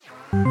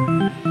It's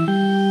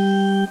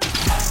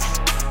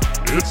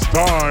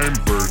time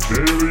for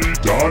Daily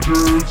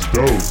Dodgers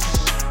Dose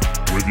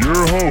with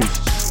your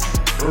hosts,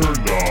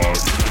 Erndogg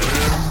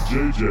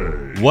and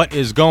JJ. What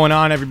is going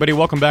on, everybody?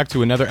 Welcome back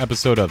to another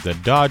episode of the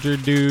Dodger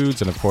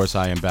Dudes. And of course,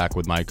 I am back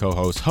with my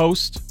co-host,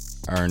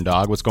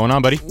 Erndogg. What's going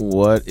on, buddy?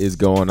 What is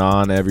going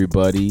on,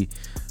 everybody?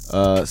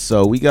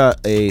 So we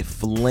got a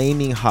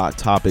flaming hot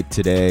topic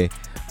today.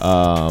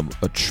 A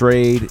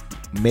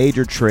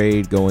major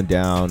trade going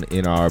down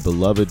in our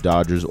beloved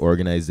Dodgers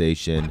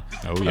organization.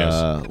 Oh,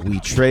 yes. We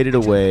traded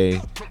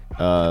away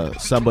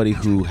somebody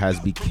who has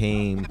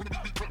become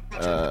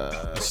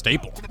A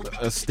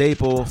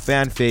staple,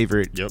 fan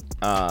favorite. Yep.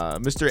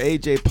 Mr.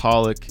 AJ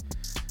Pollock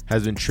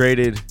has been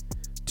traded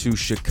to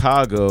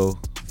Chicago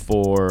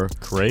for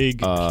Craig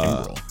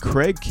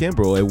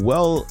Kimbrel, a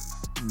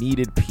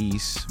well-needed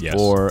piece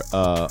for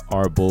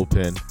our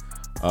bullpen.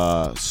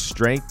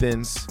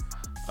 Strengthens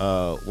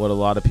what a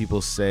lot of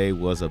people say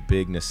was a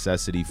big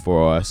necessity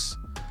for us.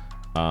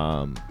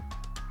 I'm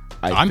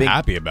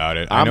happy about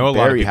it. I'm I know a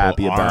lot of very people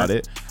happy aren't. about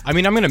it. I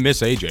mean, I'm going to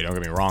miss AJ, don't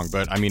get me wrong,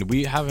 but I mean,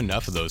 we have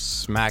enough of those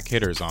smack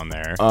hitters on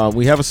there.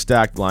 We have a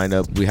stacked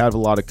lineup. We have a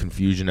lot of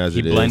confusion as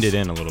it is. He blended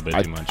in a little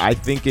bit too much. I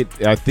think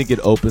it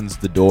opens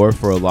the door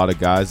for a lot of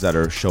guys that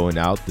are showing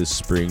out this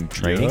spring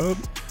training,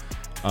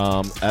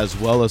 as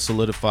well as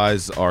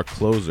solidifies our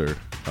closer.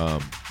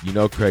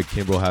 Craig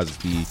Kimbrel has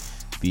the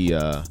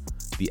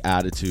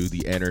attitude,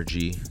 the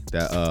energy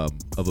that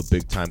of a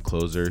big time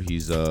closer.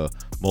 He's a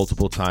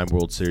multiple time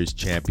World Series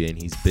champion.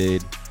 He's been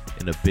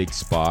in a big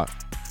spot.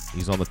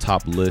 He's on the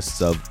top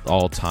lists of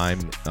all time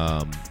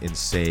in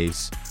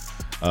saves.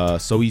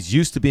 So he's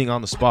used to being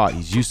on the spot.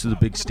 He's used to the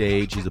big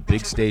stage. He's a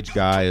big stage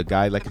guy, a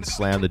guy that can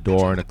slam the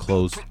door in a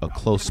close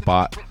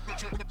spot.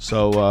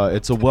 So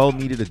it's a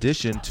well-needed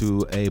addition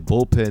to a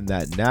bullpen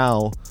that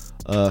now,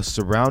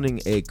 surrounding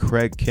a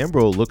Craig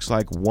Kimbrel, looks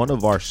like one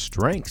of our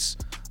strengths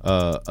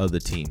of the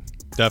team.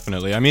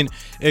 Definitely. I mean,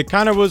 it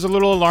kind of was a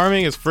little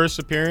alarming. His first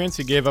appearance,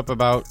 he gave up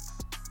about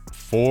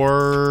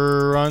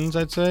 4 runs,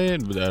 I'd say,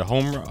 a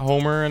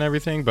homer and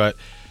everything. But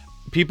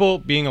people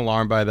being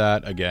alarmed by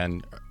that,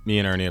 again, me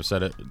and Ernie have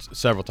said it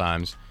several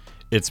times.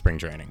 It's spring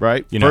training,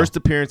 right? First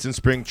appearance in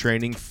spring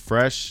training,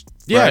 fresh.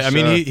 Yeah, I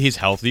mean, he's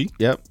healthy.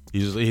 Yep.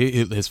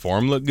 His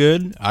form looked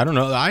good. I don't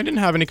know. I didn't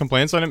have any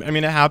complaints on him. I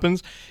mean, it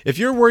happens. If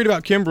you're worried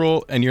about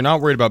Kimbrel and you're not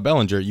worried about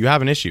Bellinger, you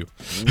have an issue.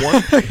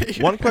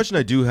 One question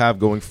I do have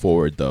going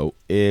forward, though,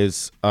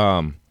 is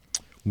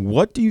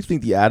what do you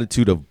think the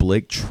attitude of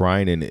Blake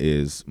Treinen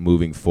is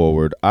moving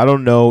forward? I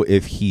don't know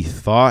if he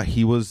thought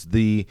he was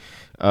the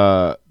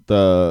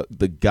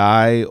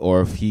guy,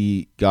 or if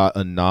he got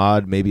a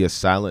nod, maybe a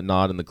silent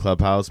nod in the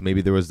clubhouse.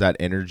 Maybe there was that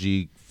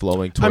energy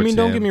flowing towards him. I mean,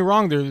 don't get me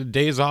wrong. There are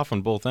days off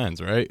on both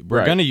ends, right?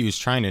 We're going to use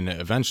Treinen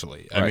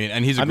eventually. Right. I mean,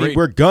 and he's a great...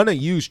 we're going to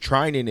use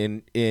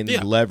Treinen in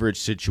leverage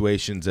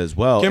situations as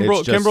well.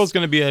 Kimbrel's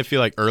going to be, I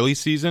feel like, early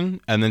season,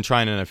 and then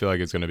Treinen, I feel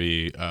like, it's going to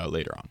be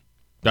later on.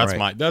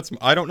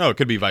 I don't know. It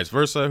could be vice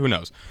versa. Who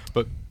knows?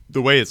 But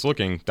the way it's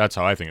looking, that's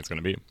how I think it's going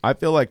to be. I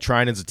feel like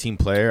Treinen's a team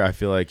player. I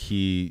feel like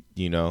he,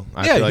 feel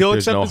like he'll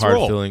there's accept no his hard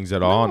role. feelings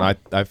at all, and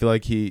I feel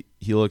like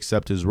he'll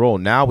accept his role.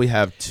 Now we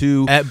have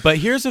 2. But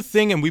here's the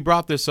thing, and we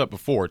brought this up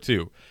before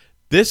too.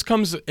 This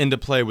comes into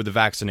play with the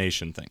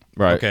vaccination thing,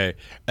 right? Okay,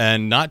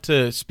 and not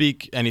to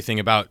speak anything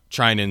about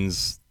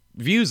Treinen's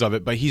views of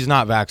it, but he's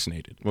not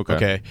vaccinated.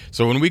 Okay,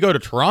 so when we go to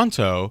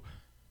Toronto,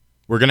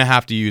 we're going to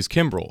have to use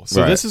Kimbrel.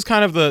 So this is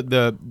kind of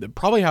the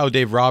probably how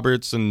Dave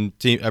Roberts and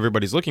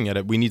everybody's looking at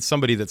it. We need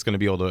somebody that's going to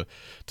be able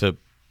to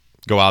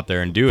go out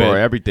there and do for it.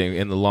 Everything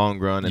in the long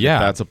run. And if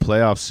that's a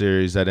playoff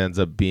series that ends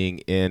up being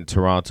in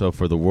Toronto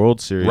for the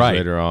World Series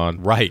later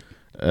on. Right.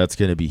 That's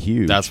going to be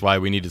huge. That's why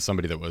we needed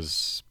somebody that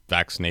was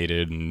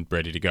vaccinated and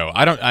ready to go.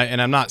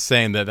 And I'm not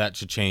saying that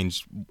should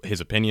change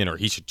his opinion or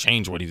he should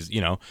change what he's,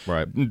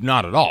 right.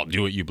 Not at all.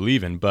 Do what you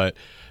believe in. But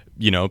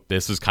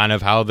this is kind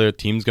of how the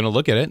team's going to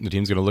look at it. The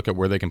team's going to look at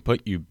where they can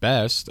put you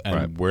best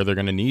and where they're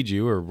going to need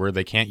you or where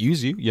they can't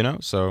use you,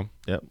 So,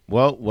 yeah.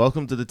 Well,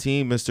 welcome to the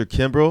team, Mr.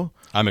 Kimbrel.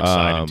 I'm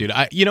excited, dude.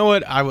 You know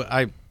what?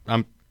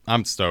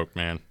 I'm stoked,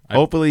 man.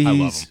 Hopefully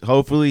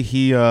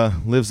he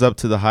lives up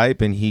to the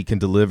hype and he can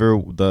deliver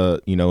in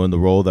the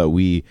role that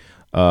we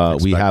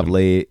have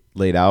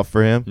laid out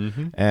for him.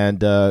 Mm-hmm. And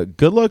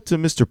good luck to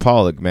Mr.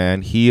 Pollock,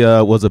 man. He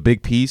was a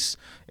big piece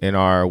in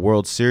our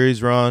World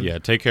Series run. Yeah,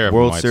 take care of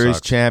World him, White Series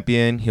Sox.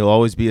 champion. He'll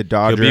always be a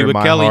Dodger in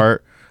my Kelly.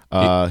 heart.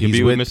 He'll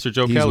be with Mr.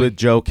 Joe Kelly. He's with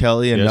Joe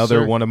Kelly,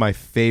 another sir. one of my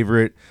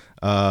favorite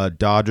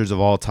Dodgers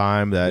of all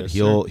time.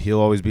 He'll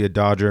always be a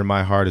Dodger in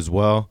my heart as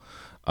well.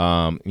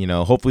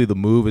 Hopefully the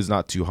move is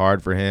not too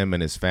hard for him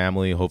and his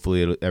family.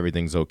 Hopefully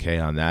everything's okay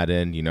on that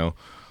end.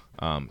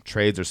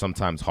 Trades are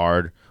sometimes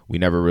hard. We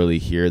never really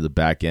hear the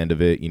back end of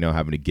it,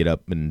 having to get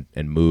up and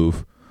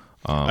move.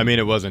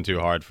 It wasn't too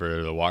hard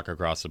for the walk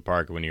across the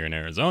park when you're in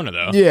Arizona,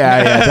 though.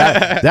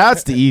 Yeah,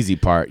 that's the easy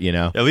part,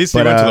 At least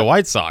he went to the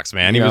White Sox,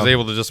 man. He was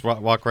able to just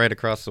walk right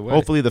across the way.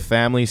 Hopefully the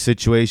family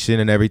situation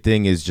and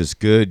everything is just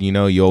good.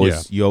 You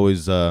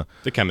always the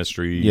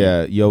chemistry.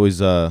 Yeah, you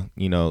always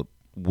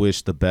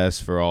wish the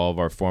best for all of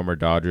our former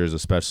Dodgers,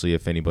 especially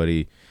if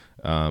anybody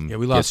we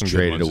lost some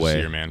traded good ones away. this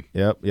year, man.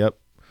 Yep.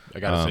 I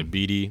gotta say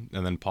Beatty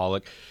and then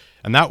Pollock,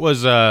 and that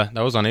was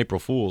on April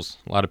Fool's.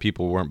 A lot of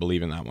people weren't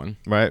believing that one.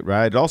 Right.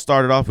 It all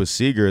started off with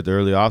Seager at the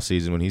early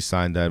offseason when he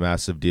signed that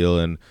massive deal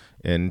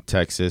in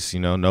Texas.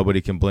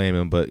 Nobody can blame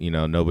him, but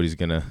nobody's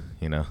gonna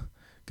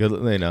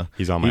good.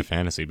 He's on my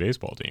fantasy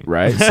baseball team,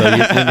 right?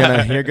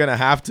 So you're gonna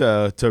have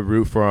to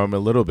root for him a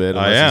little bit.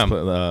 I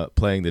am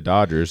playing the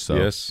Dodgers. So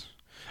yes.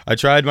 I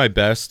tried my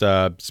best.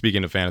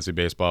 Speaking of fantasy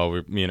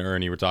baseball, me and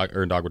Ernie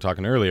Erndogg were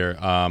talking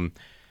earlier.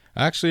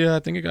 Actually, I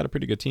think I got a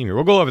pretty good team here.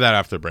 We'll go over that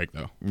after the break,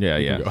 though.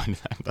 Yeah.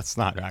 That's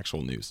not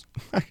actual news.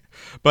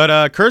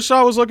 But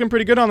Kershaw was looking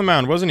pretty good on the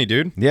mound, wasn't he,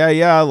 dude? Yeah,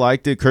 I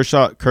liked it.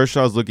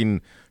 Kershaw's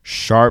looking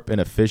sharp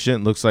and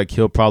efficient. Looks like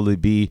he'll probably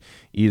be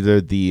either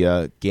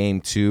the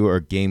Game 2 or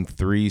Game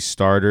 3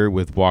 starter,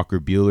 with Walker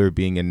Buehler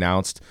being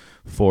announced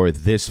for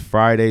this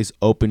Friday's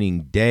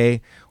opening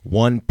day,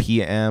 1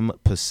 p.m.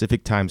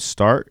 Pacific time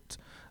start.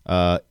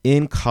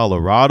 In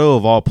Colorado,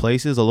 of all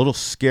places, a little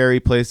scary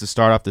place to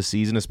start off the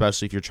season,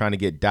 especially if you're trying to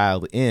get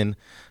dialed in,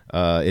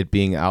 it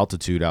being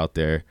altitude out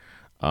there.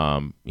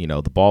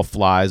 The ball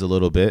flies a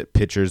little bit.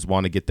 Pitchers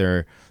want to get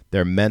their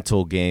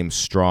mental game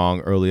strong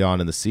early on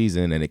in the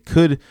season, and it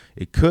could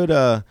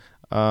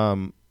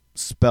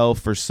spell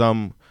for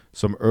some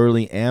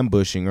early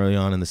ambushing early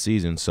on in the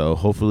season. So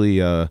hopefully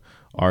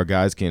our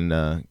guys can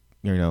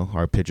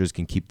our pitchers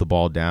can keep the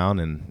ball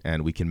down,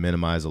 and we can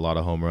minimize a lot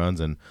of home runs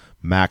and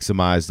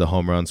maximize the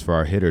home runs for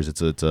our hitters.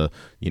 It's a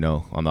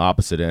on the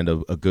opposite end,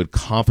 a good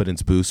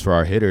confidence boost for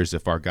our hitters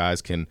if our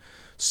guys can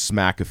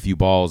smack a few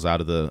balls out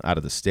of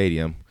the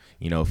stadium.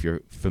 If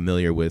you're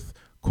familiar with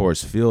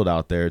Coors Field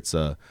out there, it's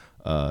a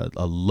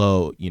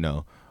low,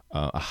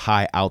 a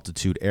high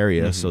altitude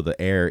area, mm-hmm. So the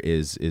air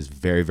is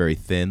very, very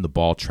thin. The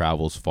ball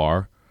travels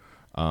far.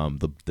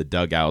 The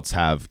dugouts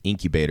have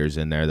incubators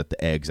in there that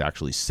the eggs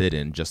actually sit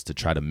in, just to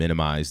try to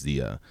minimize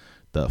the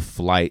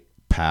flight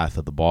path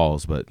of the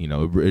balls. But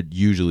it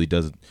usually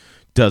doesn't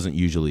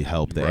usually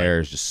help. The air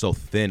is just so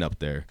thin up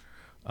there.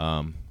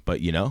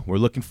 But we're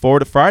looking forward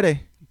to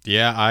Friday.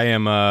 Yeah, I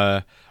am.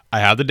 I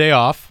have the day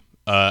off.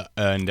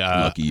 And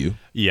lucky you.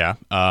 Yeah.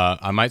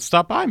 I might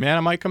stop by, man.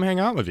 I might come hang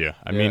out with you.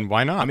 I mean,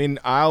 why not? I mean,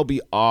 I'll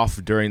be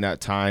off during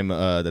that time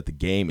that the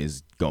game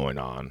is going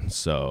on.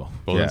 So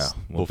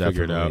we'll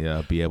figure it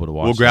out. Be able to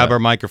watch. We'll grab our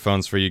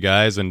microphones for you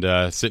guys and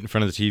sit in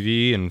front of the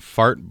TV and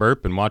fart,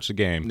 burp, and watch the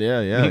game.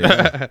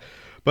 Yeah.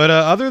 But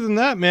other than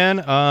that, man,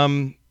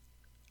 the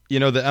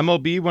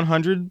MLB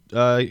 100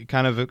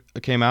 kind of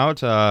came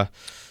out.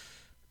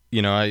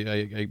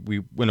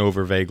 We went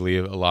over vaguely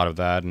a lot of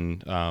that,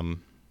 and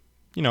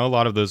a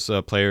lot of those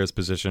players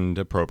positioned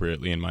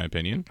appropriately, in my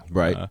opinion.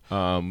 Right.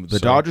 The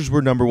Dodgers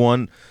were number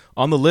one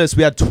on the list.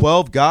 We had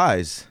 12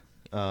 guys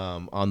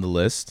on the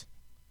list.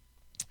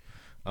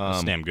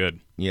 That's damn good.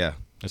 Yeah.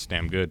 That's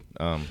damn good.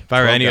 If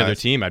I were any other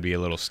team, I'd be a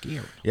little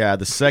scared. Yeah,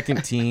 the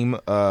second team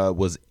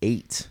was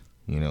 8.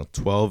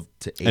 12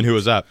 to 8. And who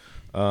was that?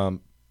 I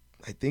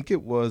think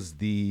it was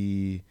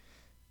the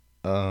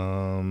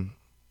Mets.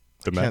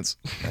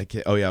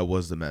 It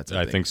was the Mets.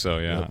 I think so.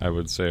 Yeah, I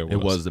would say it was. It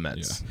was the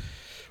Mets. Yeah.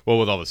 Well,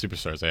 with all the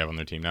superstars they have on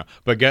their team now,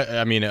 but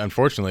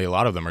unfortunately, a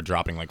lot of them are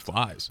dropping like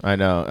flies. I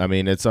know. I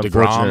mean, it's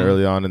unfortunate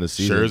early on in the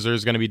season.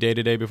 Scherzer's going to be day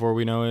to day before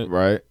we know it.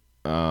 Right.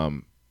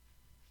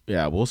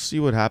 Yeah, we'll see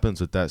what happens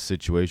with that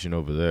situation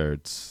over there.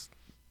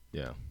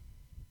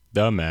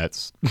 The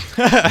Mets.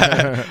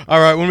 All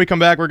right, when we come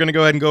back, we're going to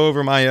go ahead and go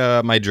over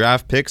my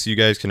draft picks. You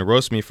guys can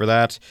roast me for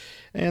that.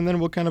 And then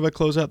we'll kind of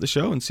close out the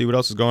show and see what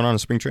else is going on in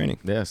spring training.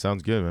 Yeah,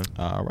 sounds good, man.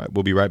 All right,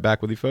 we'll be right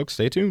back with you folks.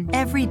 Stay tuned.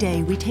 Every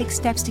day, we take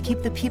steps to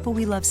keep the people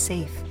we love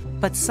safe.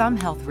 But some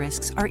health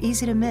risks are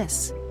easy to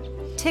miss.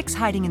 Ticks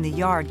hiding in the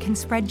yard can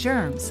spread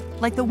germs,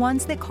 like the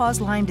ones that cause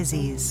Lyme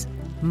disease.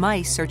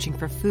 Mice searching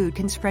for food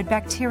can spread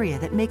bacteria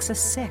that makes us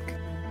sick.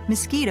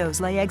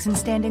 Mosquitoes lay eggs in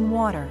standing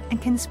water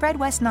and can spread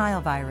West Nile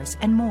virus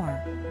and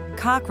more.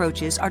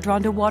 Cockroaches are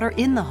drawn to water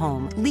in the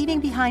home, leaving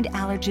behind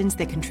allergens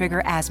that can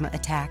trigger asthma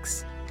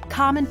attacks.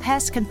 Common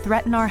pests can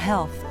threaten our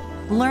health.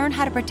 Learn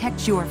how to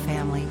protect your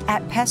family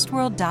at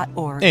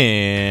pestworld.org.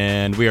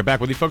 And we are back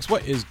with you folks.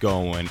 What is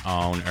going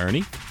on,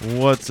 Ernie?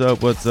 What's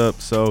up?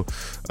 So,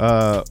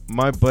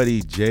 my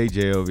buddy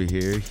JJ over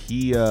here,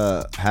 he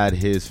had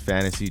his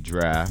fantasy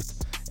draft.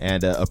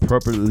 And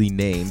appropriately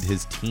named,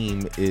 his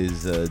team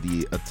is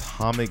the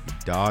Atomic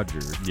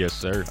Dodgers. Yes,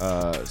 sir.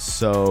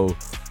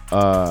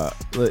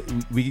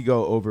 We could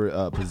go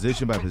over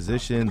position by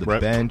position, the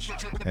bench,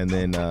 and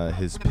then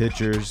his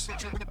pitchers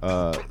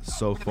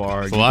so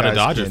far. There's a lot of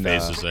Dodger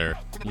faces there.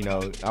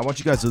 I want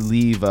you guys to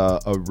leave a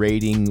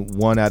rating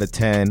 1 out of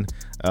 10.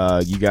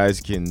 You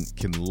guys can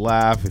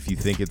laugh if you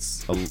think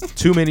it's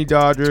too many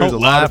Dodgers,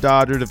 lot of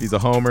Dodgers if he's a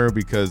homer,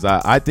 because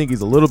I think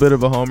he's a little bit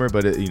of a homer,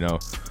 but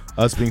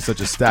us being such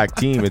a stacked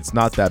team, it's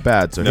not that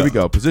bad. So Here we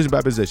go, position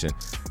by position.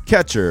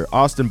 Catcher,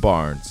 Austin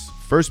Barnes.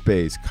 First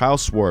base, Kyle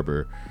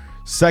Schwarber.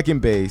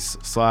 Second base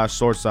 /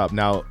 shortstop.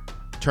 Now,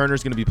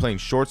 Turner's going to be playing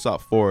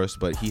shortstop for us,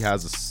 but he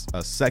has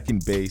a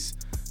second base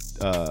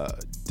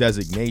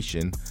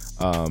designation.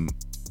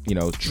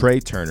 Trey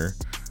Turner,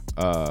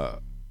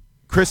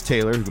 Chris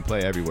Taylor, who can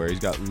play everywhere. He's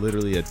got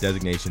literally a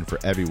designation for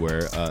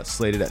everywhere.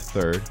 Slated at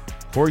third.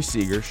 Corey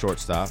Seager,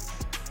 shortstop.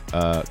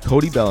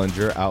 Cody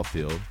Bellinger,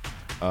 outfield.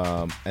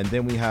 And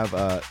then we have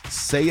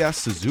Seiya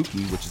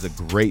Suzuki, which is a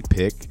great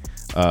pick.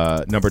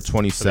 Number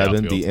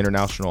 27, the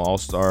international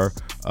all-star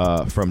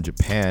from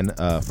Japan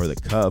for the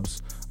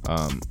Cubs.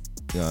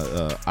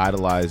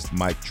 Idolized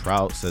Mike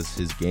Trout, says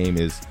his game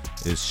is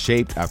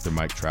shaped after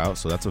Mike Trout,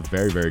 so that's a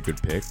very, very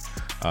good pick.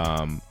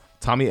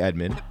 Tommy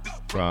Edman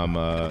from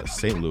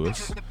St.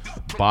 Louis.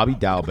 Bobby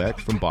Dalbec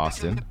from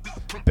Boston.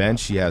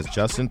 Bench, he has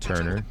Justin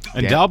Turner.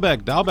 And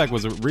Dalbec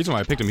was the reason why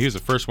I picked him. He was the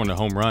first one to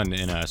home run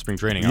in spring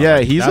training.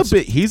 Yeah,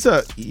 he's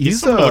a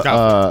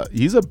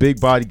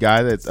big body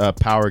guy that's a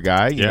power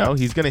guy. You know,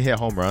 he's gonna hit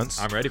home runs.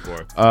 I'm ready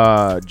for it.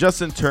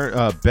 Justin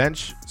Turner,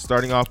 bench,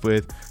 starting off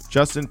with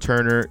Justin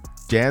Turner,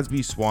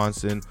 Dansby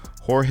Swanson,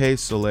 Jorge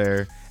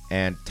Soler,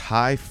 and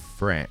Ty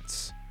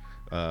France.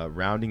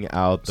 Rounding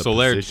out the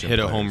Soler position hit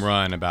players. a home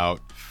run about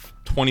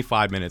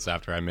 25 minutes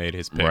after I made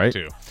his pick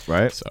too.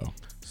 Right.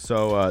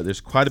 So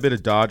there's quite a bit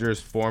of Dodgers,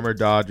 former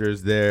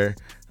Dodgers there.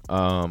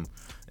 And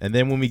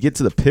then when we get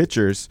to the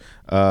pitchers,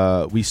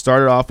 we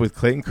started off with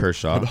Clayton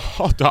Kershaw.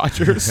 All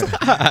Dodgers.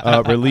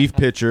 Relief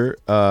pitcher,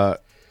 Craig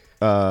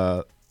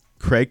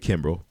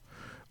Kimbrell.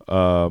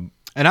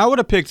 And I would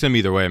have picked him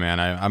either way, man.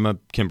 I'm a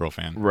Kimbrel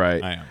fan.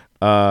 Right. I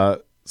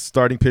am.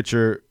 Starting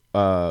pitcher,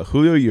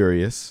 Julio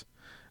Urias.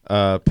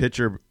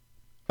 Pitcher,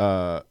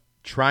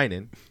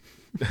 Trinan.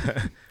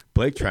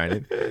 Blake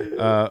Trinan.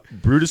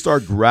 Brudistar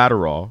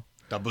Gratterall.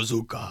 The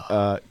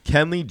bazooka.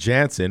 Kenley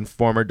Jansen,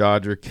 former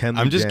Dodger.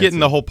 I'm just getting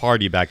the whole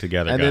party back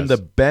together, and guys. then the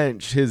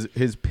bench,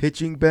 his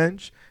pitching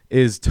bench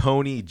is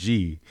Tony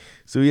G.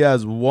 So he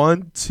has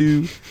 1,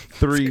 2,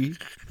 3,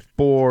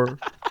 4,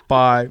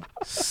 5,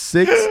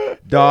 6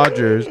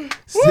 Dodgers.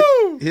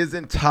 His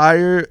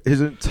entire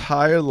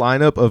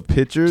lineup of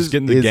pitchers just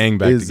getting the gang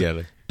back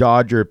together.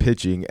 Dodger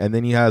pitching, and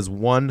then he has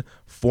one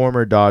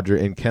former Dodger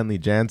in Kenley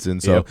Jansen.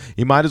 So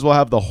he might as well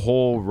have the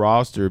whole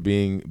roster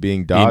being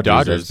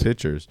Dodgers as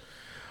pitchers.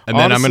 And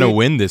then I'm going to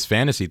win this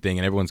fantasy thing,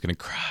 and everyone's going to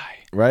cry.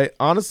 Right?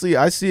 Honestly,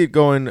 I see it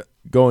going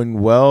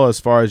well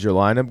as far as your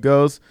lineup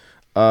goes.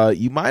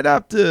 You might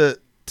have to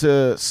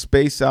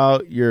space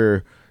out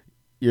your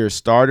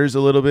starters a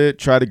little bit.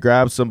 Try to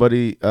grab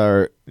somebody,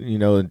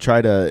 and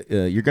try to.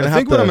 You're going to have to. I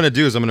think what I'm going to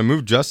do is I'm going to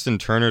move Justin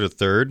Turner to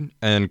third,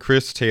 and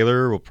Chris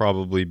Taylor will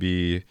probably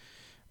be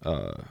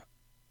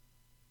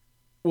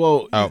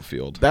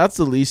outfield. That's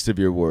the least of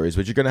your worries.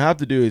 What you're going to have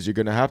to do is you're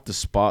going to have to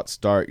spot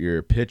start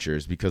your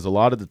pitchers, because a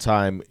lot of the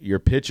time your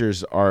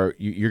pitchers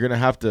you're going to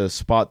have to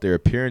spot their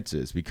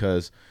appearances,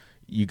 because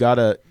you got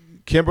to.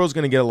 Kimbrel's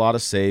going to get a lot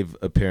of save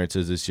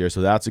appearances this year,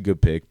 so that's a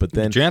good pick. But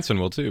then Jansen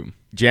will too,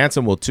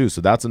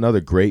 so that's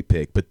another great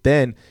pick. But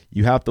then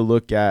you have to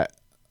look at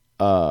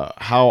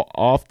how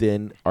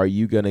often are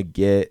you going to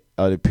get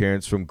an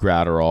appearance from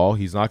Gratterall.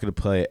 He's not going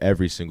to play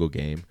every single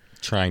game.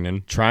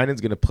 Trinan's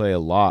going to play a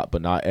lot,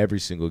 but not every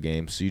single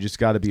game. So you just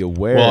got to be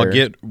aware. Well, I'll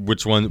get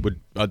which one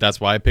would.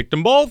 That's why I picked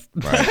them both.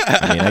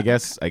 Right. I mean, I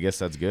guess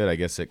that's good. I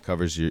guess it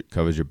covers your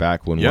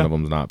back when one of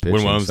them's not pitching.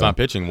 When one of them's not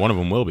pitching, one of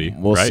them will be.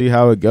 We'll see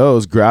how it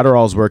goes.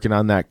 Gratterall's working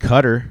on that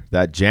cutter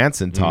that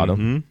Jansen taught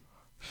him.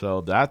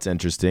 So that's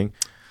interesting.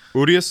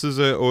 Urias is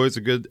always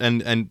a good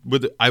and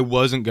I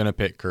wasn't gonna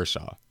pick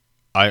Kershaw.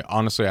 I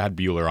had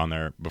Buehler on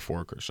there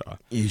before Kershaw.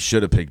 You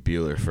should have picked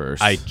Buehler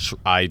first. I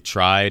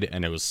tried,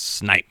 and it was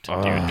sniped,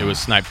 dude. It was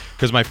sniped.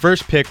 Because my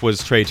first pick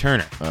was Trey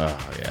Turner.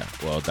 Oh, yeah.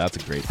 Well, that's a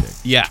great pick.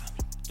 Yeah.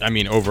 I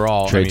mean,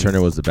 overall. Trey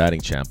Turner was the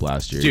batting champ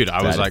last year. Dude,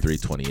 I was like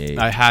 328.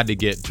 I had to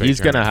get Trey He's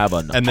Turner. going to have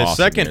an And the awesome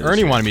second, year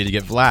Ernie wanted me to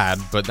get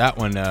Vlad, but that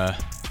one,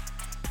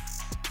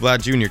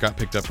 Vlad Jr. got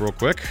picked up real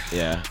quick.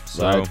 Yeah.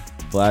 So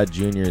Vlad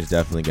Jr. is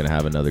definitely going to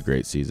have another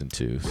great season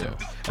too. So. Yeah.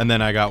 And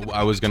then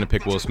I was going to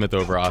pick Will Smith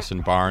over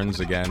Austin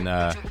Barnes again.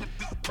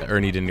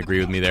 Ernie didn't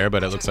agree with me there,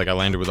 but it looks like I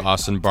landed with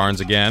Austin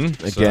Barnes again.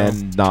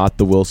 Again, not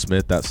the Will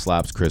Smith that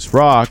slaps Chris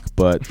Rock,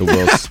 but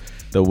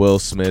the Will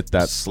Smith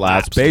that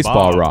slaps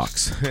baseball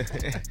rocks. You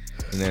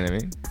know what I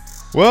mean?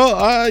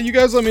 Well, you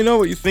guys let me know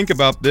what you think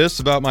about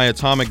my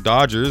Atomic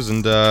Dodgers,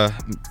 and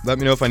let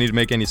me know if I need to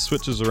make any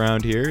switches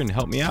around here and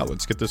help me out.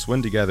 Let's get this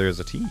win together as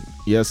a team.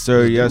 Yes,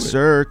 sir. Yes,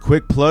 sir.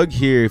 Quick plug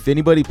here. If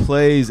anybody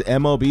plays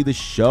MLB The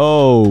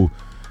Show,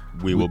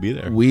 we will be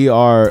there. We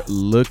are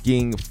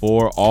looking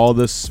for all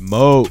the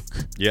smoke.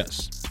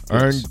 Yes.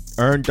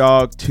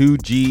 Erndogg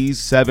JJ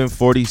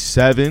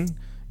 747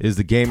 is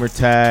the gamer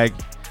tag.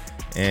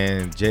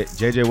 And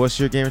JJ, what's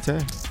your gamer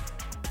tag?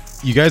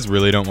 You guys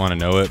really don't want to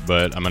know it,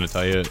 but I'm going to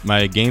tell you.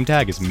 My game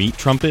tag is Meat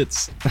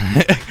Trumpets.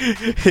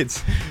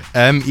 It's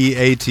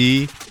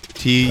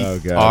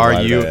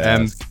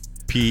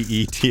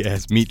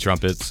MEATTRUMPETS, Meat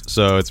Trumpets.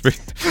 So it's pretty,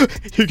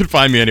 you can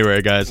find me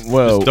anywhere, guys.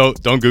 Well,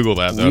 just don't Google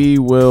that, though. We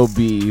will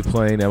be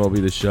playing MLB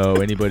The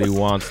Show. Anybody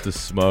wants to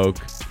smoke,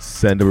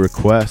 send a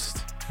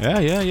request.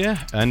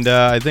 Yeah. And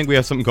I think we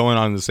have something going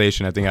on in the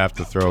station. I think I have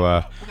to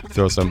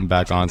throw something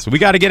back on. So we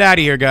got to get out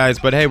of here, guys.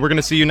 But hey, we're going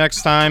to see you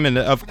next time. And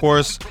of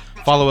course,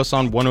 follow us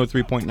on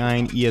 103.9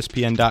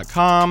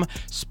 ESPN.com,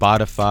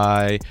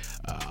 Spotify,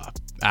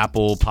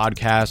 Apple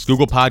Podcasts,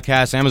 Google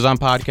Podcasts, Amazon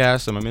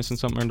Podcasts. Am I missing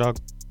something, Erndogg?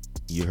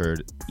 You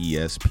heard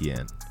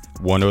ESPN.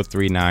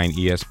 1039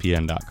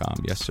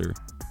 ESPN.com. Yes, sir.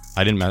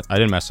 I didn't mess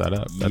that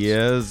up.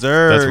 Yes,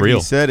 sir. That's real.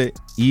 You said it.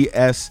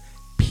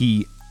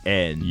 ESPN.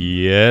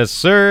 Yes,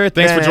 sir.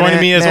 Thanks for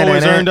joining me as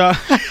always, Erndogg.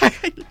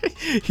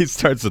 He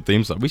starts the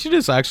theme song. We should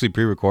just actually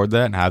pre-record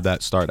that and have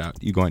that start out.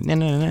 You going,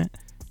 nah.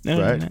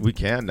 Right. We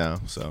can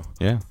now. So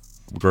yeah,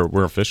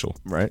 we're official.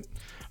 Right.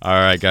 All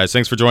right, guys.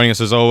 Thanks for joining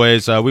us as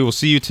always. We will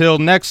see you till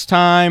next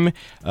time.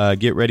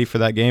 Get ready for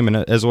that game. And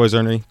as always,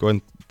 Ernie, go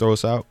ahead and throw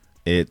us out.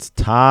 It's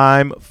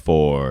time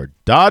for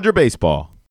Dodger Baseball.